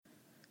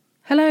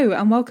Hello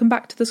and welcome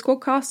back to the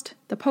Squadcast,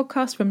 the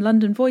podcast from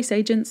London voice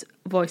agents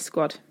Voice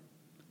Squad.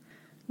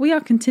 We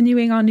are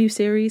continuing our new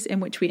series in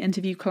which we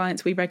interview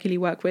clients we regularly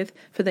work with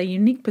for their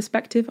unique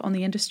perspective on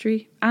the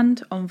industry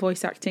and on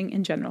voice acting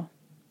in general.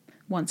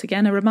 Once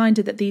again, a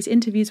reminder that these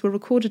interviews were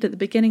recorded at the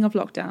beginning of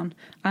lockdown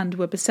and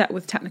were beset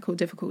with technical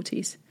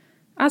difficulties.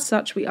 As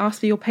such, we ask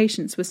for your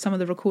patience with some of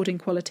the recording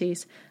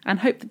qualities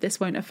and hope that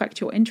this won't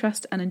affect your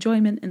interest and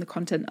enjoyment in the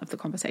content of the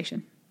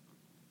conversation.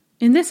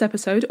 In this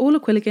episode, Orla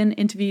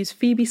interviews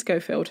Phoebe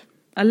Scholfield,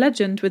 a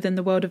legend within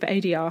the world of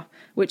ADR,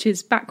 which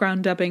is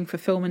background dubbing for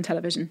film and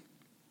television.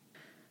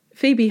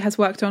 Phoebe has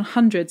worked on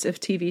hundreds of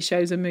TV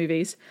shows and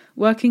movies,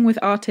 working with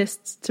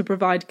artists to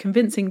provide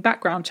convincing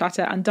background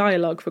chatter and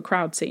dialogue for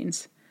crowd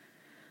scenes.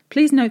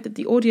 Please note that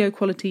the audio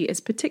quality is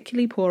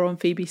particularly poor on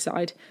Phoebe's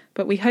side,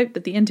 but we hope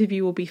that the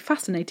interview will be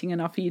fascinating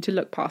enough for you to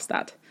look past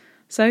that.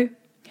 So,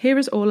 here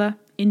is Orla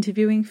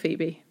interviewing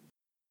Phoebe.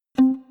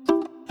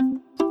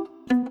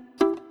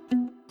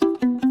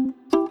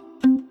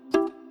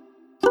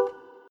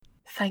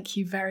 Thank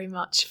you very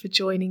much for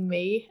joining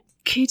me.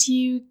 Could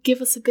you give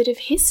us a bit of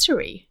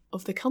history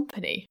of the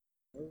company?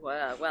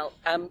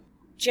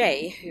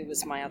 Jay, who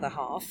was my other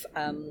half,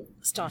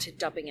 started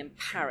dubbing in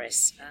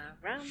Paris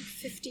around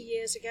 50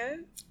 years ago,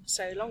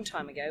 so a long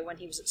time ago when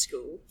he was at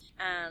school.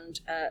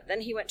 And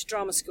then he went to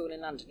drama school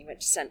in London. He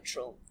went to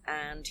Central,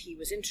 and he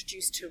was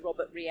introduced to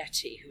Robert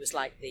Rietti, who was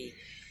like the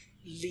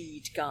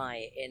lead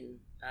guy in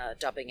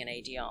dubbing in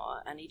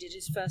ADR. And he did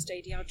his first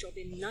ADR job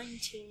in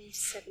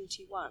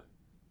 1971.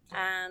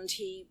 And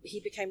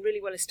he became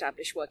really well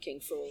established working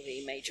for all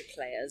the major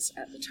players.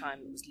 At the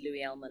time it was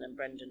Louis Elman and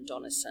Brendan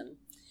Donnison.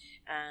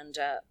 And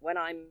when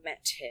I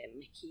met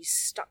him, he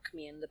stuck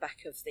me in the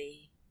back of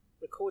the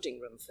recording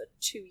room for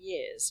 2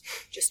 years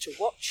just to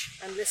watch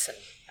and listen.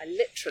 I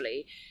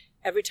literally,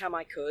 every time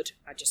I could,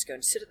 I'd just go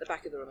and sit at the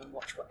back of the room and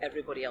watch what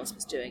everybody else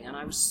was doing. And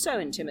I was so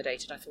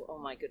intimidated. I thought, oh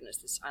my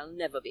goodness, I'll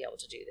never be able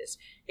to do this.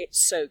 It's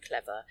so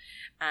clever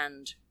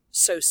and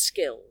so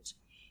skilled.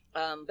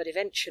 But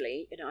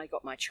eventually, I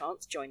got my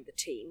chance, joined the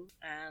team,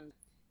 and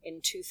in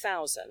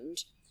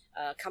 2000,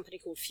 a company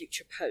called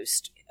Future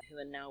Post, who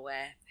are now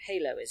where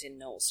Halo is in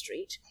Knoll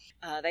Street,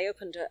 they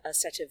opened a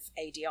set of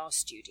ADR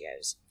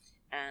studios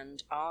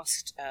and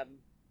asked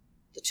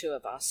the two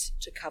of us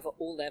to cover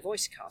all their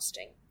voice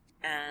casting.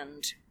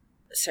 And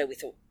so we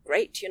thought,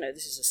 great,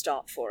 this is a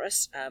start for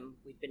us.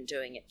 We'd been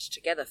doing it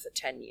together for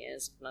 10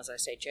 years, and as I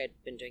say, Jay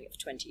had been doing it for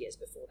 20 years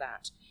before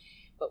that.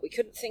 But we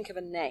couldn't think of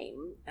a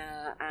name,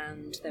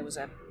 and there was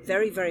a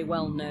very, very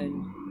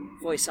well-known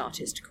voice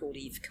artist called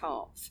Eve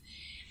Karpf,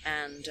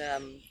 and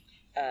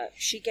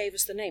she gave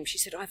us the name. She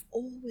said, I've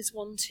always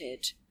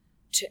wanted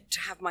to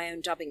have my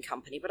own dubbing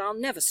company, but I'll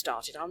never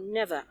start it. I'll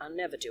never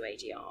do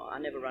ADR.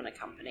 I'll never run a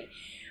company.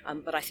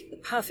 But I think the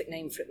perfect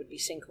name for it would be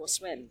Sink or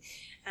Swim.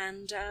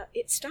 And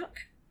it stuck.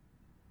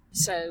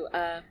 So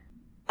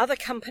other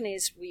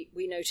companies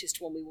we noticed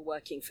when we were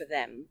working for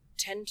them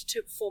tend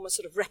to form a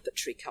sort of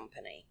repertory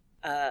company.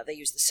 They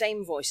use the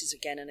same voices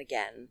again and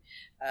again,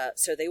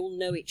 so they all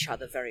know each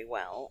other very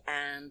well,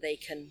 and they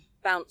can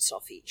bounce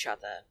off each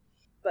other.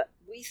 But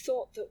we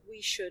thought that we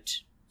should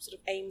sort of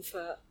aim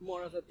for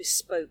more of a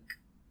bespoke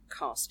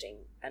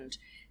casting and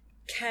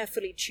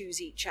carefully choose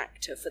each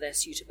actor for their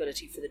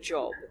suitability for the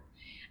job,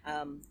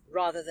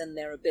 rather than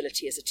their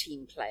ability as a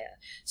team player.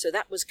 So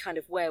that was kind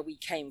of where we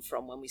came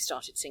from when we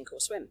started Sink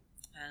or Swim,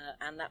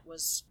 and that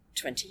was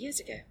 20 years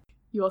ago.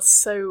 You are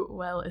so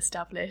well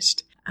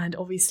established, and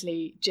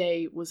obviously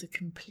Jay was a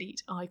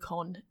complete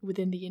icon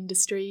within the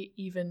industry.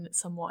 Even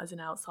somewhat as an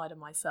outsider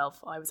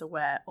myself, I was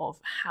aware of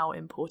how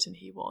important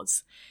he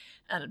was,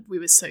 and we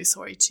were so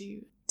sorry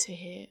to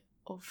hear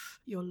of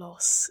your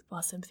loss.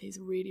 Our sympathies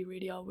really,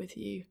 really are with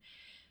you.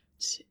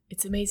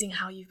 It's amazing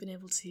how you've been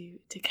able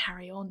to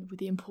carry on with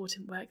the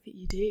important work that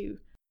you do.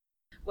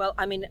 Well,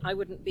 I mean, I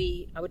wouldn't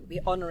be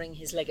honouring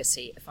his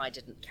legacy if I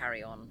didn't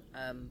carry on.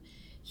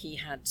 He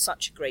had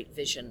such a great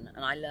vision,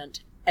 and I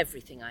learnt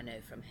everything I know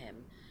from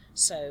him.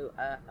 So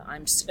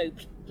I'm so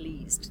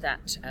pleased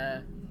that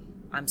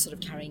I'm sort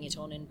of carrying it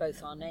on in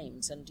both our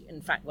names. And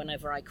in fact,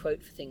 whenever I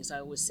quote for things, I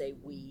always say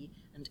we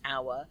and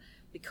our,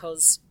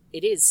 because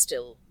it is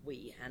still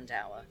we and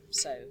our.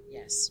 So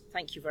yes,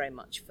 thank you very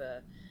much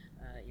for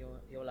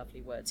your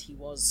lovely words. He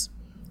was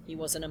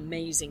an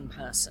amazing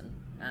person,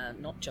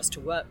 not just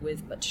to work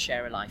with, but to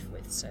share a life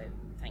with. So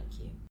thank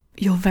you.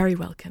 You're very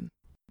welcome.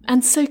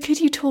 And so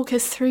could you talk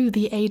us through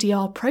the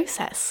ADR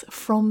process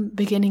from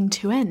beginning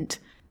to end?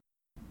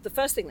 The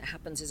first thing that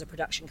happens is a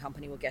production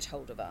company will get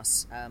hold of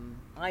us,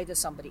 either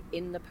somebody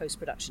in the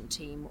post-production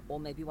team or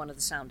maybe one of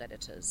the sound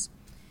editors,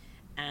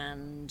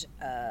 and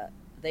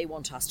they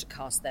want us to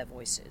cast their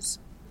voices.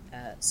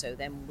 So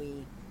then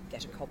we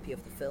get a copy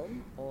of the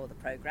film or the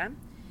programme,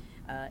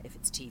 if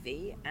it's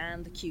TV,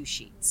 and the cue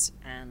sheets,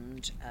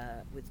 and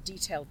with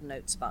detailed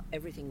notes about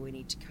everything we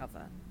need to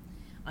cover.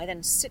 I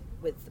then sit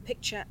with the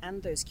picture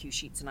and those cue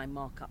sheets and I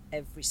mark up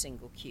every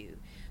single cue.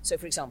 So,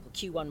 for example,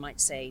 cue 1 might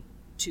say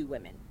 2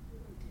 women,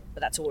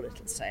 but that's all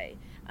it'll say.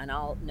 And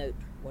I'll note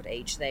what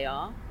age they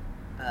are,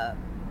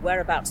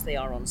 whereabouts they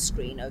are on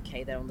screen.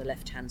 Okay, they're on the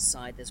left-hand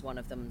side. There's one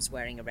of them's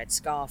wearing a red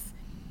scarf.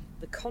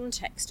 The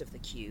context of the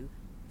cue,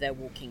 they're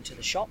walking to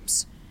the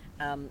shops,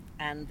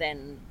 and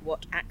then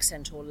what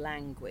accent or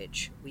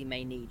language we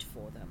may need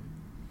for them.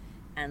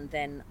 And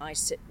then I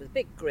sit with a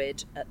big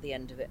grid at the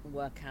end of it and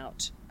work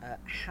out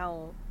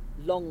how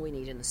long we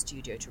need in the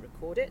studio to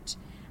record it,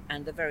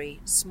 and the very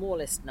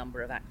smallest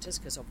number of actors,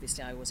 because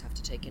obviously I always have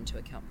to take into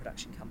account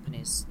production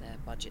companies, their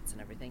budgets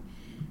and everything.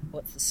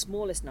 What's the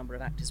smallest number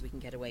of actors we can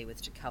get away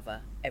with to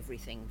cover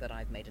everything that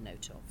I've made a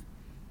note of?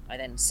 I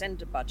then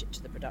send a budget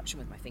to the production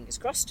with my fingers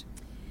crossed,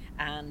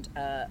 and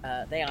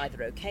they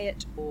either okay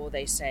it or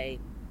they say,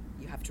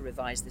 you have to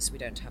revise this, we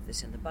don't have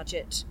this in the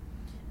budget.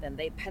 Then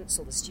they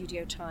pencil the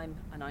studio time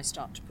and I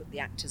start to put the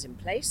actors in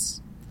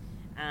place.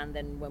 And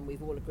then when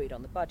we've all agreed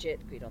on the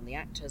budget, agreed on the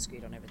actors,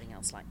 agreed on everything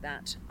else like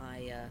that,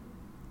 I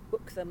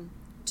book them,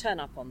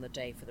 turn up on the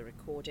day for the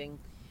recording,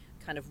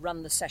 kind of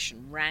run the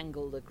session,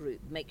 wrangle the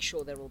group, make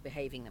sure they're all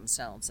behaving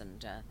themselves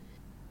and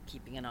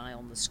keeping an eye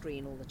on the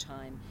screen all the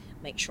time,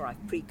 make sure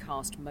I've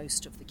precast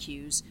most of the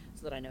cues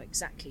so that I know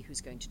exactly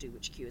who's going to do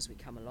which cue as we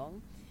come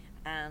along.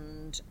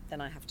 And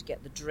then I have to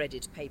get the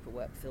dreaded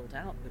paperwork filled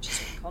out, which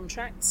is all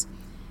contracts.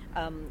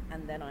 And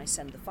then I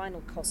send the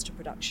final cost to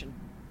production.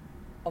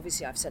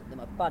 Obviously, I've sent them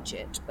a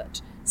budget, but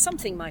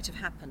something might have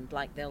happened,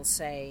 like they'll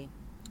say,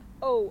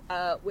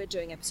 we're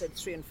doing episode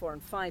 3 and 4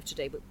 and 5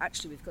 today, but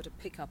actually we've got to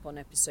pick up on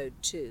episode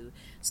 2,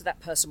 so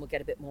that person will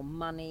get a bit more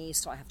money,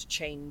 so I have to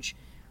change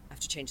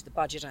the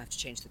budget, I have to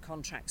change the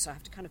contract, so I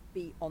have to kind of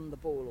be on the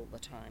ball all the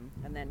time.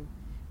 And then,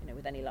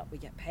 with any luck, we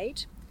get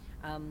paid,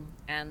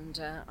 and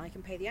I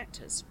can pay the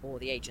actors, or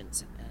the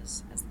agents,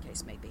 as the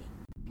case may be.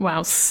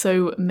 Wow,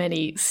 so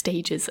many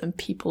stages and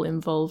people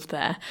involved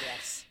there.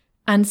 Yes.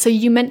 And so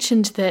you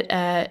mentioned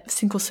that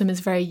Sink or Swim is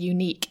very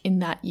unique in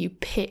that you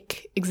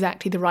pick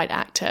exactly the right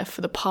actor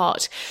for the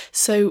part.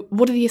 So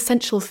what are the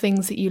essential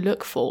things that you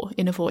look for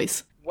in a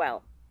voice?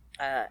 Well,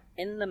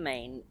 in the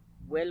main,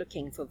 we're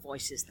looking for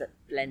voices that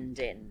blend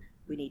in.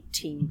 We need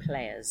team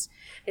players.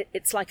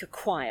 It's like a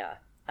choir.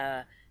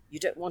 You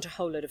don't want a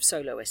whole load of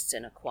soloists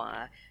in a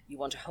choir. You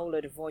want a whole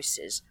load of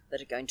voices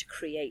that are going to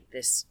create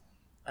this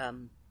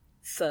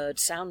third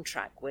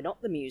soundtrack. We're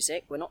not the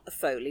music, we're not the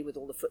Foley with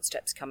all the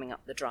footsteps coming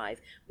up the drive.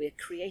 We're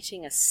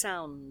creating a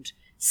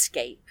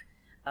soundscape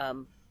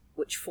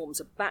which forms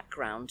a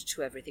background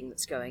to everything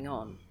that's going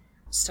on.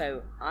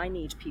 So I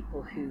need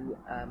people who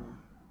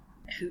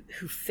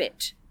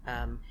fit.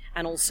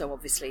 And also,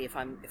 obviously, if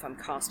I'm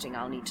casting,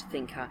 I'll need to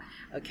think,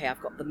 okay,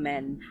 I've got the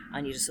men,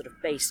 I need a sort of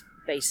bass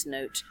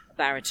note, a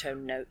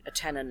baritone note, a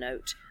tenor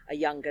note, a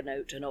younger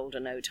note, an older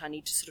note. I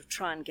need to sort of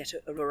try and get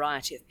a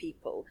variety of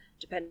people,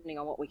 depending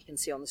on what we can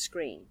see on the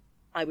screen.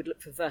 I would look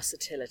for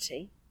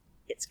versatility.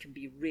 It can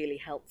be really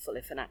helpful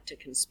if an actor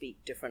can speak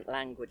different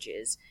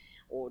languages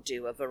or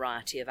do a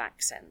variety of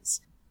accents.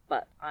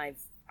 But I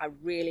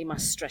really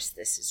must stress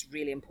this, it's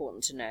really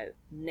important to know,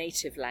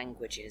 native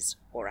languages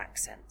or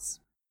accents.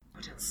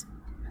 What else?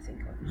 I think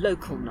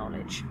local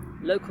knowledge.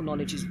 Local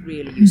knowledge is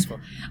really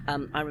useful.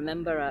 I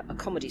remember a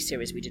comedy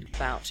series we did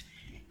about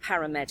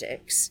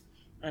paramedics,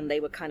 and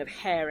they were kind of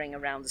herring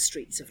around the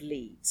streets of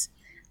Leeds.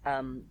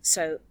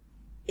 So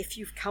if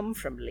you've come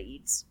from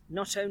Leeds,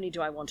 not only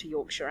do I want a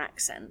Yorkshire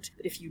accent,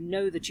 but if you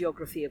know the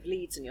geography of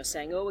Leeds and you're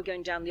saying, we're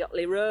going down the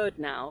Otley Road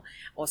now,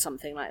 or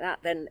something like that,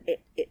 then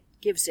it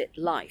gives it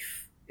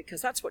life,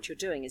 because that's what you're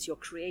doing, is you're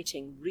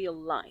creating real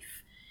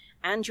life.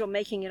 And you're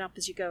making it up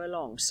as you go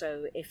along.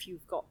 So if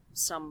you've got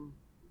some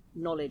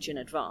knowledge in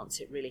advance,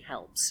 it really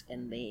helps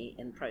in the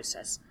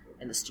process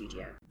in the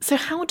studio. So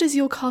how does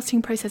your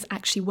casting process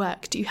actually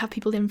work? Do you have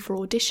people in for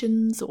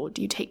auditions or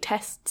do you take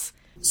tests?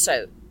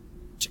 So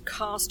to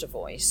cast a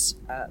voice,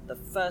 the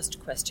first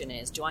question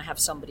is, do I have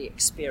somebody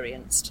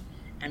experienced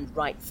and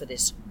right for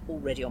this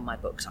already on my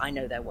books? I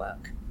know their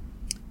work.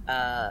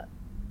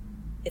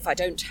 If I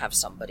don't have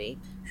somebody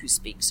who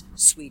speaks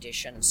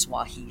Swedish and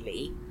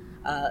Swahili,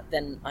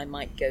 then I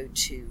might go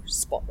to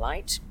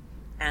Spotlight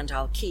and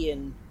I'll key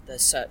in the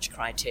search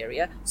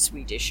criteria,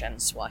 Swedish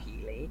and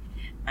Swahili,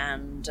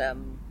 and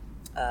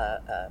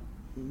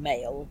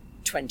male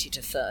 20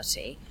 to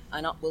 30,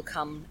 and up will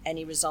come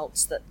any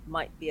results that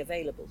might be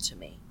available to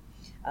me.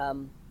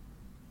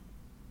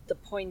 The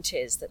point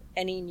is that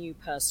any new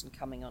person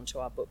coming onto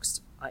our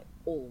books, I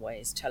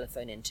always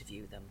telephone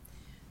interview them.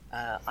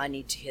 I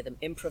need to hear them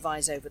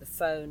improvise over the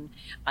phone.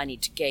 I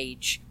need to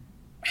gauge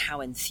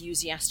how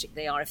enthusiastic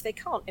they are. If they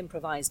can't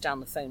improvise down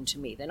the phone to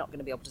me, they're not going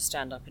to be able to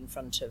stand up in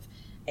front of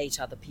 8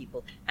 other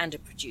people and a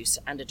producer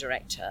and a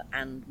director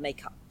and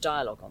make up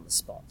dialogue on the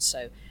spot.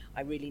 So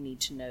I really need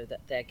to know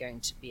that they're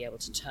going to be able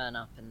to turn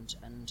up and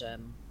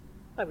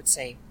I would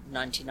say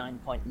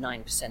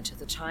 99.9% of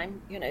the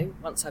time,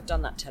 once I've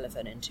done that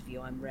telephone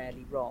interview, I'm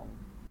rarely wrong.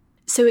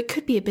 So it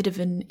could be a bit of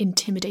an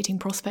intimidating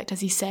prospect,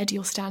 as you said,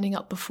 you're standing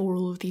up before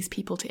all of these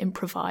people to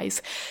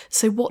improvise.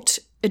 So what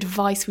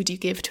advice would you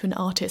give to an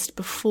artist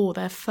before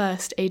their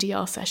first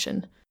ADR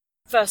session?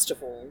 First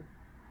of all,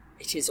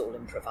 it is all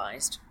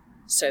improvised.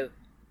 So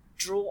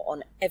draw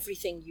on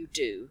everything you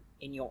do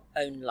in your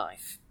own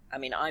life. I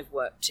mean, I've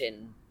worked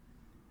in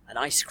an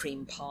ice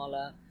cream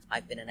parlour,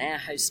 I've been an air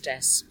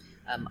hostess,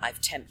 I've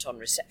temped on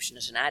reception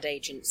at an ad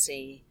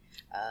agency,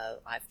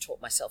 I've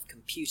taught myself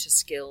computer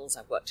skills,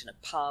 I've worked in a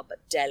pub,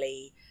 at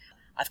deli,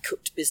 I've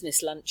cooked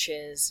business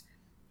lunches,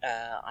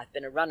 I've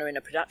been a runner in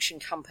a production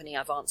company,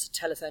 I've answered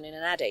telephone in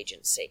an ad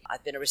agency,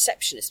 I've been a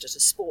receptionist at a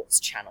sports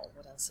channel.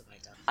 What else have I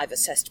done? I've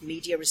assessed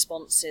media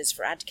responses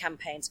for ad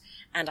campaigns,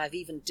 and I've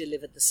even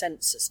delivered the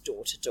census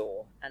door to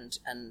door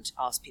and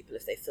asked people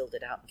if they filled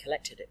it out and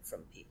collected it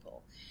from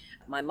people.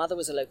 My mother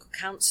was a local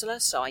councillor,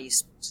 so I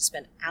used to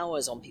spend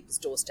hours on people's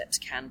doorsteps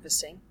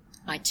canvassing.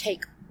 I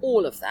take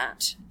all of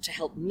that to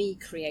help me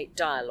create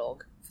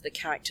dialogue for the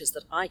characters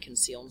that I can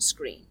see on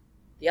screen.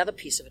 The other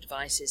piece of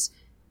advice is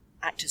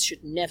actors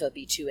should never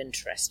be too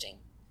interesting.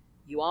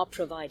 You are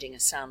providing a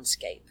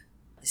soundscape.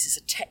 This is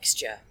a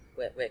texture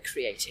we're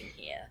creating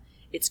here.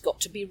 It's got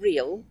to be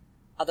real,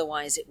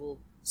 otherwise it will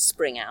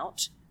spring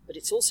out, but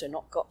it's also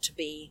not got to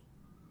be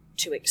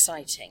too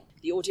exciting.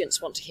 The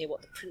audience want to hear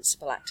what the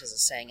principal actors are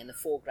saying in the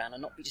foreground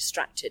and not be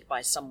distracted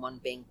by someone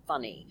being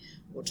funny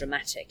or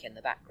dramatic in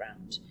the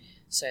background.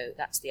 So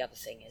that's the other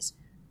thing, is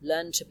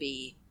learn to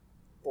be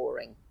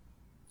boring.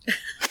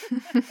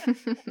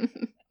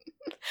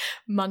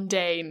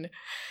 Mundane,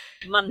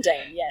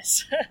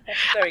 yes.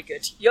 Very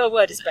good. Your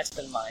word is better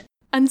than mine.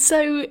 And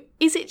so,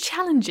 is it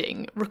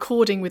challenging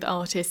recording with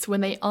artists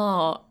when they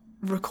are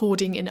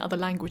recording in other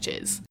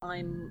languages?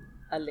 I'm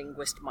a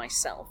linguist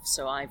myself,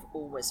 so I've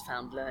always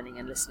found learning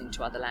and listening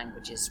to other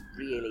languages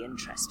really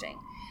interesting.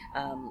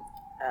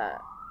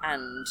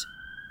 And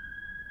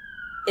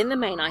in the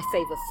main, I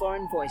favour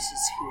foreign voices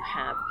who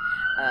have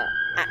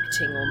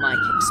acting or mic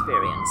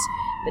experience.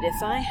 But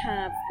if I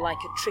have like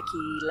a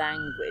tricky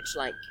language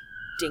like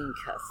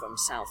Dinka from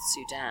South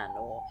Sudan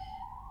or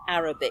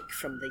Arabic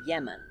from the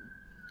Yemen,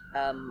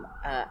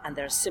 and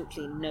there are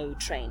simply no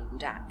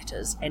trained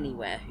actors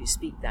anywhere who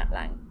speak that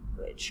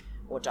language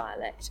or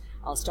dialect,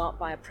 I'll start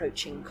by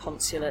approaching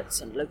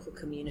consulates and local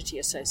community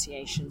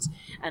associations.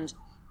 And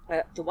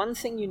the one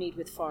thing you need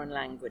with foreign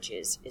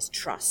languages is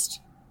trust.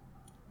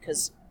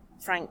 Because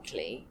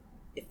frankly,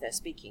 if they're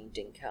speaking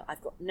Dinka,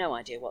 I've got no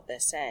idea what they're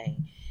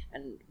saying.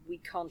 And we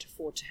can't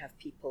afford to have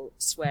people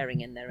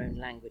swearing in their own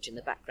language in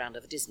the background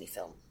of a Disney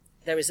film.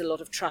 There is a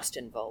lot of trust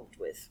involved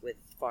with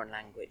foreign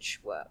language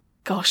work.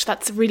 Gosh,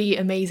 that's really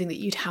amazing that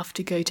you'd have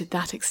to go to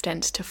that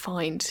extent to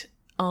find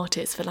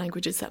artists for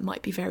languages that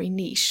might be very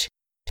niche.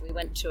 We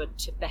went to a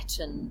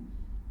Tibetan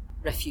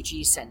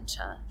refugee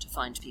centre to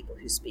find people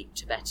who speak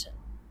Tibetan.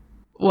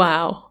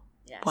 Wow.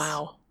 Yes.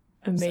 Wow.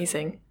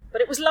 Amazing. Absolutely.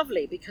 But it was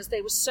lovely because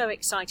they were so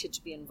excited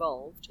to be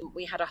involved.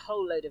 We had a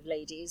whole load of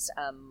ladies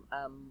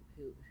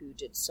who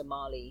did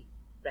Somali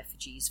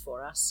refugees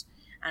for us,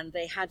 and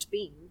they had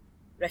been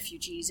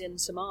refugees in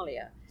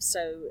Somalia.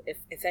 So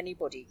if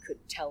anybody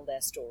could tell their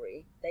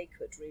story, they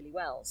could really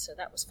well. So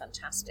that was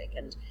fantastic.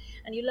 And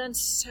you learn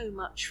so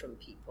much from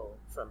people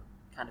from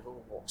kind of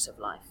all walks of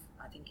life.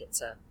 I think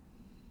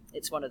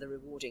it's one of the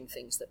rewarding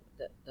things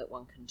that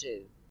one can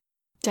do.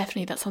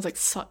 Definitely, that sounds like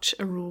such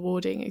a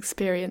rewarding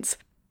experience.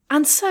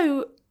 And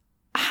so,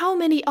 how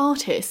many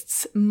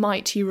artists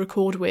might you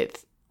record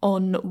with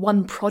on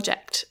one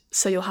project?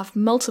 So you'll have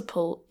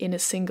multiple in a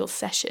single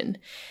session.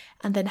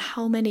 And then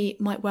how many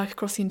might work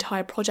across the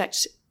entire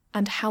project?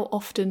 And how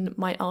often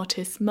might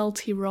artists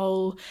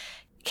multi-role?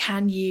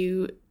 Can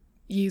you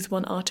use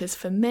one artist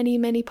for many,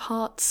 many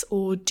parts?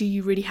 Or do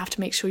you really have to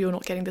make sure you're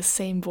not getting the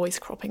same voice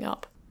cropping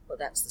up? Well,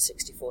 that's the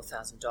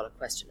 $64,000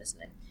 question, isn't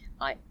it?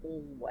 I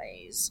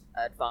always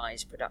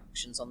advise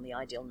productions on the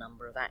ideal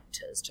number of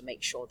actors to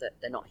make sure that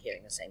they're not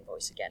hearing the same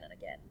voice again and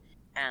again,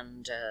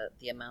 and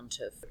the amount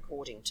of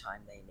recording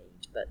time they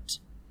need. But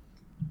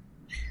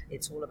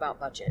it's all about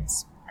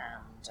budgets,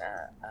 and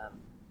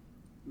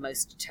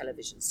most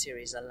television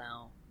series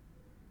allow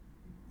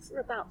for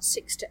about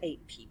 6 to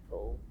 8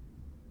 people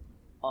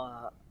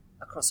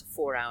across a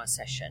 4-hour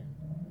session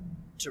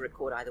to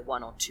record either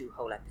 1 or 2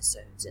 whole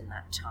episodes in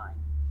that time.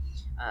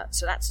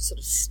 So that's a sort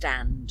of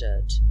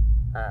standard.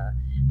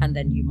 And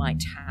then you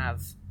might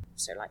have,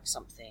 so like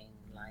something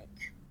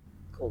like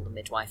Call the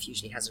Midwife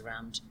usually has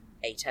around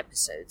 8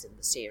 episodes in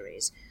the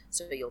series.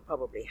 So you'll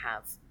probably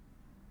have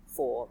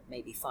 4,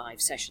 maybe 5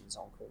 sessions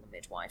on Call the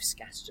Midwife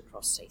scattered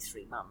across, say,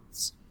 3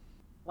 months.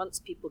 Once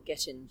people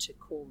get into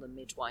Call the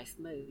Midwife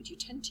mode, you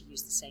tend to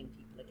use the same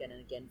people again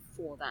and again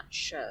for that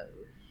show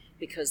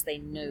because they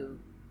know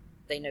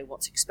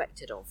what's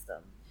expected of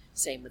them.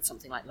 Same with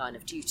something like Line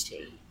of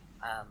Duty.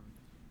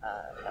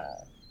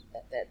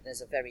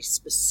 There's a very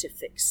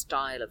specific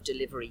style of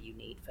delivery you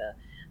need for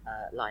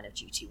Line of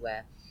Duty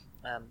where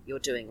you're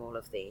doing all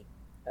of the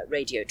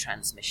radio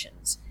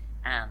transmissions,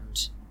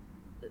 and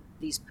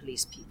these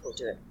police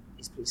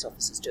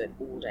officers do it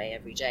all day,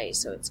 every day,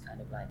 so it's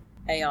kind of like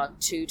AR2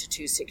 to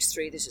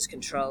 263, this is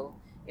control,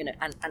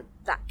 and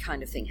that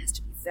kind of thing has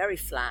to be very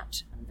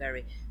flat and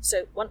very...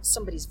 So once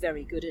somebody's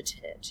very good at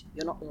it,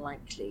 you're not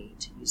likely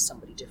to use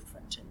somebody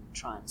different and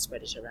try and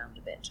spread it around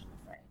a bit, I'm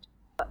afraid.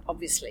 But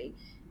obviously,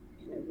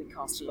 we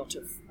cast a lot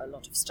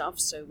of stuff,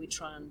 so we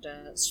try and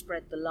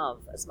spread the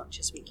love as much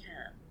as we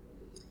can.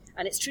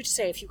 And it's true to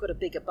say, if you've got a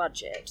bigger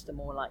budget, the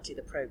more likely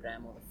the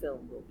programme or the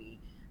film will be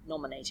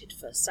nominated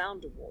for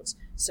sound awards.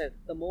 So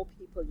the more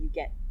people you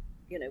get,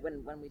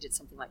 when we did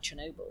something like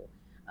Chernobyl,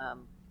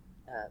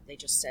 they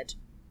just said,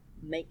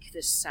 make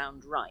this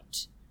sound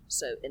right.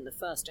 So in the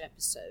first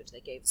episode, they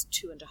gave us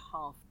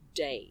 2.5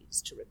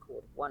 days to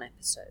record one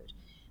episode.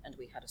 And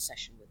we had a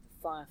session with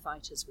the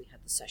firefighters, we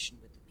had the session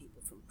with the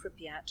people from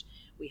Pripyat,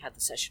 we had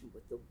the session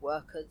with the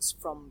workers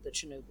from the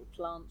Chernobyl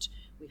plant,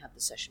 we had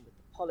the session with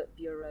the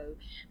Politburo,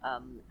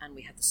 and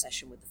we had the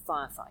session with the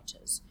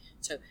firefighters.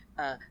 So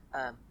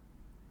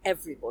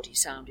everybody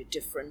sounded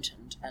different,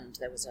 and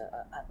there was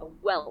a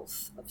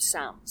wealth of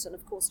sounds. And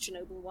of course,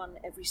 Chernobyl won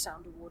every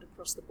sound award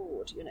across the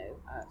board,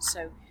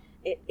 so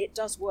it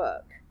does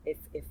work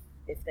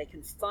if they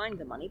can find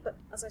the money. But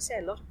as I say,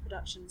 a lot of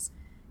productions,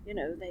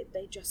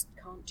 they just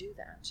can't do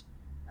that.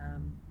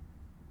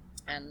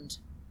 And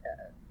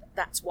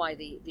that's why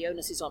the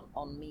onus is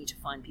on me to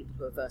find people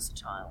who are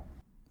versatile.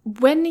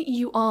 When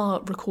you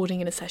are recording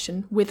in a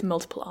session with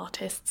multiple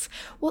artists,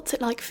 what's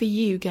it like for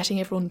you getting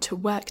everyone to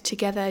work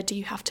together? Do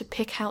you have to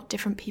pick out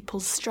different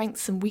people's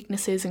strengths and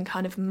weaknesses and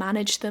kind of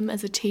manage them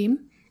as a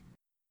team?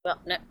 Well,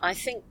 no, I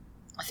think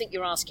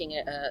you're asking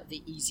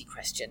the easy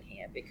question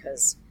here,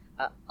 because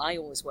I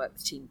always work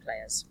with team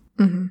players.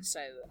 Mm-hmm. So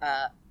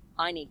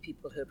I need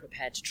people who are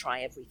prepared to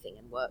try everything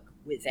and work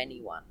with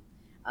anyone.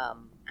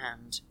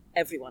 And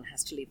everyone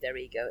has to leave their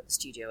ego at the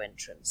studio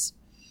entrance.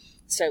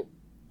 So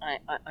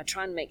I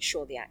try and make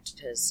sure the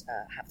actors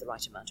have the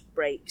right amount of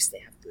breaks, they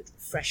have good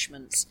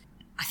refreshments.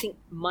 I think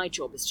my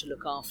job is to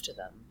look after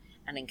them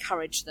and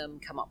encourage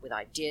them, come up with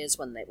ideas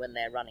when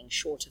they're running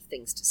short of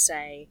things to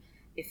say.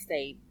 If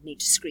they need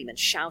to scream and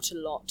shout a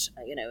lot,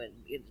 and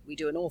we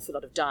do an awful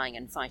lot of dying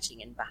and fighting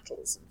in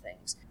battles and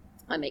things.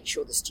 I make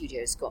sure the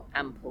studio's got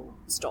ample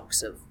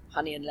stocks of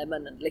honey and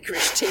lemon and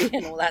licorice tea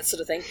and all that sort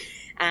of thing.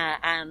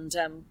 And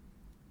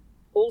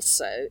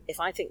also, if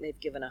I think they've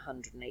given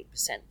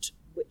 108%,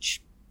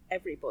 which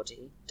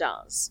everybody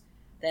does,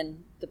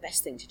 then the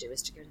best thing to do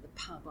is to go to the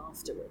pub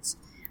afterwards.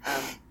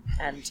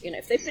 And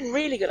if they've been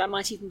really good, I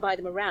might even buy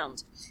them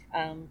around.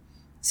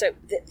 So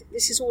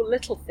this is all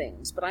little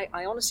things, but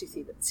I honestly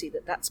see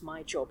that that's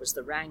my job as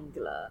the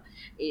wrangler,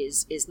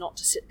 is not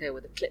to sit there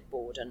with a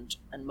clipboard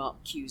and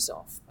mark cues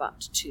off,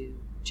 but to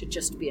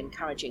just be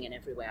encouraging in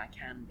every way I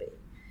can be.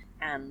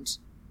 And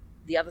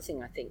the other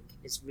thing I think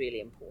is really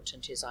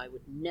important is I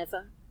would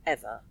never,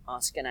 ever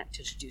ask an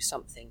actor to do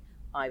something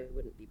I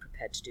wouldn't be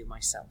prepared to do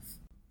myself.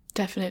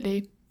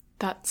 Definitely.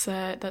 That's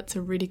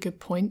a really good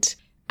point.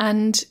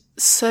 And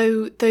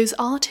so those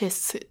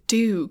artists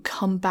do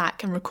come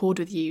back and record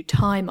with you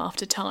time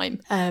after time.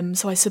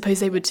 So I suppose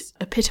they would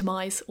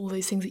epitomise all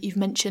those things that you've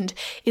mentioned.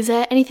 Is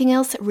there anything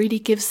else that really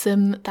gives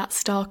them that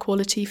star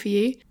quality for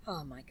you?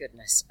 Oh my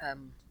goodness.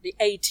 The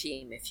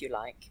A-team, if you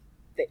like,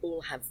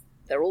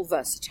 they're all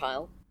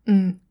versatile.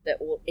 Mm. They're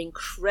all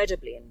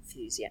incredibly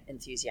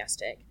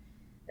enthusiastic.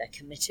 They're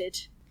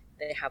committed.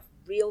 They have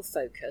real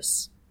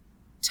focus,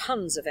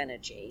 tons of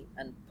energy,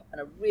 and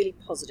a really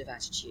positive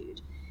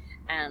attitude.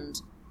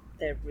 And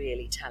they're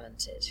really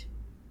talented.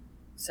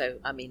 So,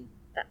 I mean,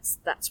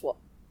 that's what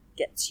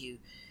gets you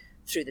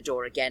through the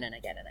door again and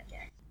again and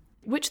again.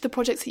 Which of the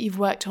projects that you've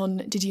worked on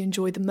did you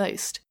enjoy the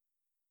most?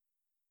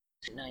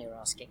 Now you're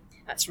asking.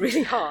 That's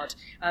really hard.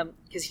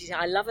 Because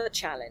I love a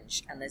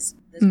challenge, and there's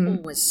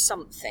always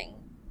something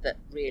that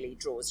really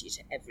draws you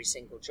to every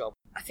single job.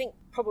 I think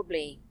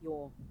probably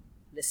your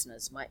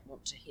listeners might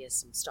want to hear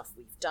some stuff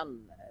we've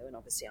done, though, and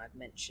obviously I've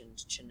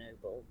mentioned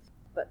Chernobyl,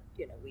 but,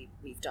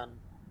 we've done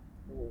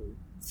all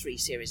 3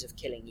 series of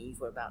Killing Eve.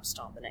 We're about to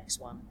start the next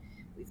one.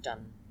 We've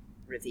done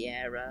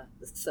Riviera,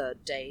 The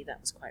Third Day, that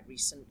was quite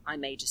recent. I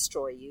May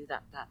Destroy You,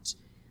 that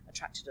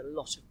attracted a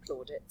lot of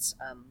plaudits.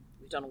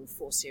 We've done all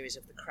 4 series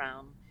of The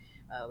Crown.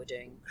 We're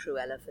doing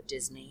Cruella for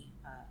Disney.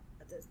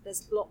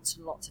 There's lots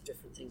and lots of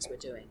different things we're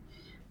doing.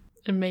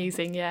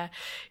 Amazing, yeah.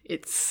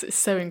 It's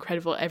so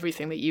incredible,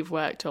 everything that you've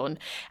worked on.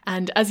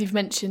 And as you've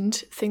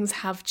mentioned, things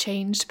have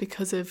changed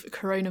because of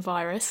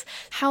coronavirus.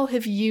 How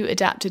have you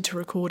adapted to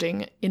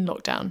recording in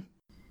lockdown?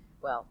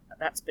 Well,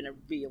 that's been a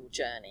real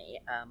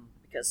journey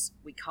because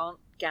we can't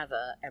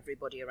gather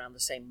everybody around the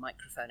same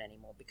microphone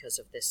anymore because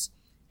of this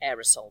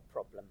aerosol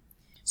problem.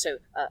 So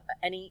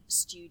any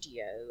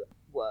studio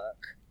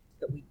work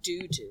that we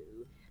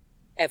do,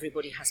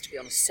 everybody has to be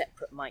on a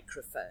separate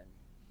microphone.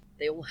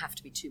 They all have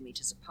to be 2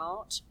 meters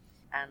apart,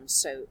 and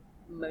so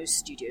most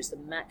studios, the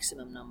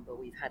maximum number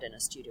we've had in a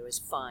studio is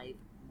 5,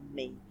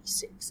 maybe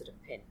 6 at a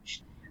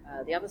pinch.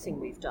 The other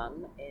thing we've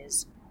done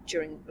is,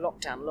 during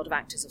lockdown, a lot of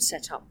actors have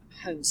set up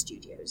home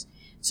studios,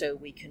 so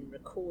we can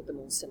record them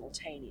all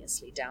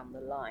simultaneously down the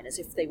line, as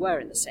if they were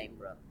in the same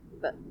room.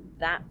 But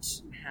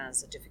that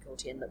has a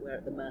difficulty in that we're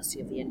at the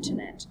mercy of the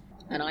internet.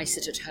 And I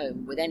sit at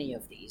home with any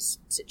of these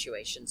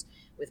situations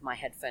with my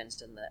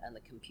headphones and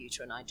the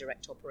computer, and I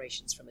direct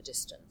operations from a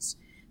distance.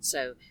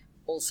 So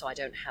also I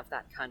don't have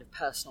that kind of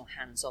personal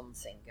hands-on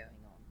thing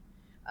going on.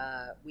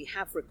 We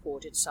have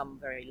recorded some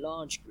very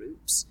large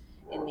groups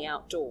in the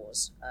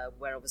outdoors,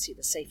 where obviously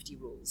the safety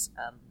rules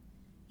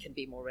can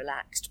be more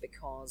relaxed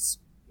because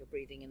you're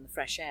breathing in the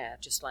fresh air,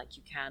 just like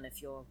you can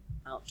if you're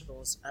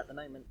outdoors at the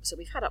moment. So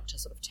we've had up to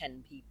sort of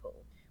 10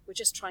 people. We're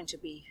just trying to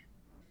be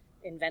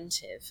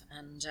inventive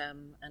and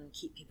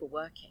keep people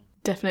working.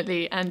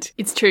 Definitely, and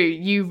it's true,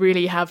 you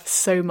really have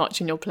so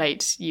much on your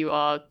plate. You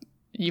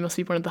must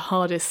be one of the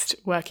hardest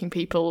working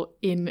people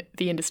in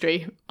the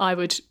industry. I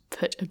would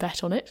put a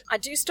bet on it. I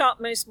do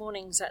start most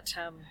mornings at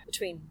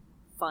between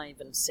 5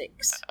 and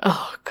 6.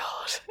 Oh,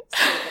 God. So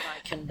that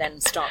I can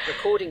then start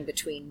recording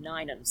between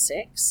 9 and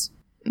 6,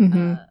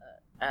 Mm-hmm.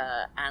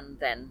 and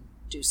then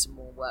do some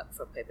more work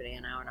for probably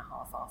an hour and a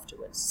half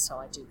afterwards. So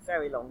I do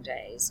very long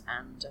days,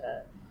 and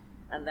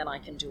then I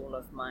can do all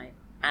of my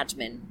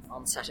admin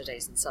on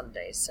Saturdays and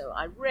Sundays. So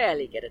I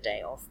rarely get a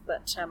day off,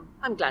 but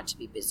I'm glad to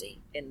be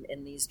busy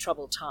in these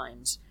troubled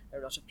times. There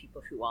are a lot of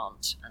people who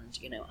aren't, and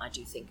I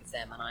do think of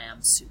them, and I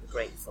am super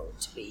grateful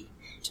to be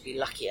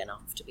lucky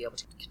enough to be able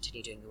to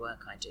continue doing the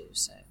work I do.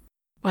 So,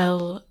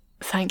 well,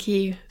 thank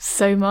you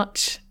so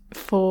much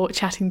for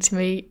chatting to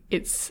me.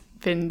 It's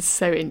been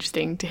so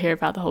interesting to hear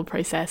about the whole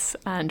process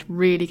and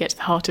really get to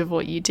the heart of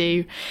what you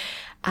do.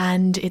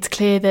 And it's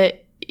clear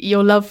that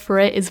your love for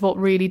it is what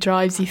really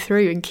drives you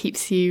through and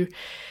keeps you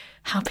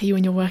happy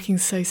when you're working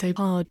so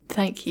hard.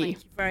 Thank you. Thank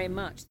you very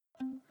much.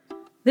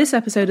 This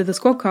episode of the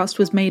Squadcast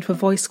was made for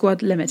Voice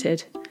Squad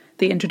Limited.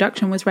 The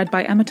introduction was read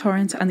by Emma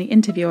Torrance and the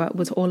interviewer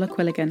was Orla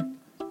Quilligan.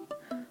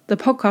 The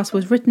podcast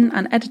was written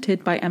and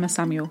edited by Emma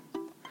Samuel.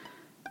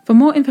 For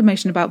more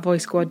information about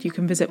Voice Squad, you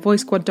can visit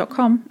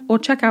voicesquad.com or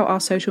check out our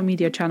social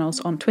media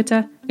channels on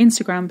Twitter,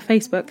 Instagram,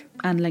 Facebook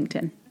and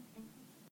LinkedIn.